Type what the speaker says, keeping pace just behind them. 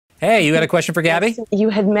Hey, you got a question for Gaby? You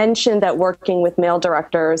had mentioned that working with male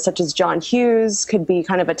directors such as John Hughes could be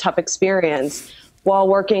kind of a tough experience, while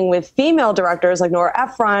working with female directors like Nora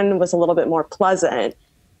Ephron was a little bit more pleasant.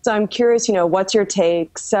 So I'm curious, what's your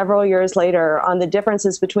take several years later on the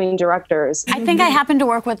differences between directors? I think I happened to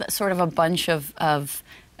work with sort of a bunch of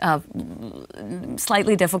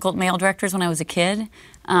slightly difficult male directors when I was a kid.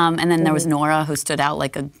 And then there was Nora, who stood out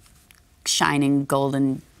like a shining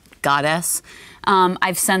golden goddess.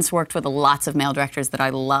 I've since worked with lots of male directors that I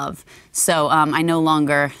love. So I no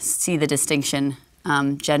longer see the distinction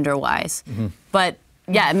gender-wise. But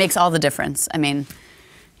yeah, it makes all the difference. I mean,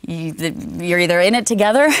 you're either in it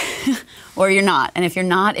together or you're not. And if you're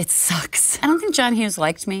not, it sucks. I don't think John Hughes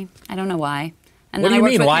liked me. I don't know why. And what do you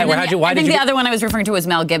mean? Why? I think the other one I was referring to was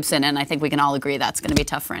Mel Gibson, and I think we can all agree that's going to be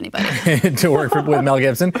tough for anybody. To work with Mel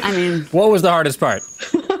Gibson? I mean... What was the hardest part?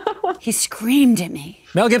 He screamed at me.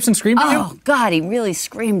 Mel Gibson screamed at you? Oh, God, he really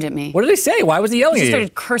screamed at me. What did he say? Why was he yelling at you? He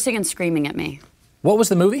started cursing and screaming at me. What was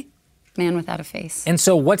the movie? Man Without a Face. And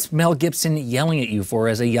so what's Mel Gibson yelling at you for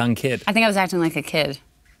as a young kid? I think I was acting like a kid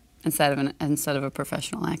instead of a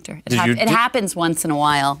professional actor. It happens once in a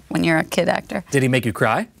while when you're a kid actor. Did he make you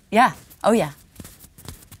cry? Yeah. Oh, yeah.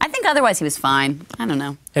 I think otherwise he was fine. I don't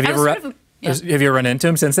know. Have you ever run into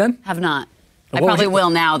him since then? Have not. I probably will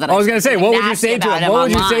now that I was going to say, what would you say to him?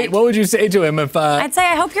 What would you say to him if... I'd say,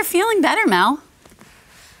 I hope you're feeling better, Mel.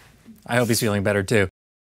 I hope he's feeling better, too.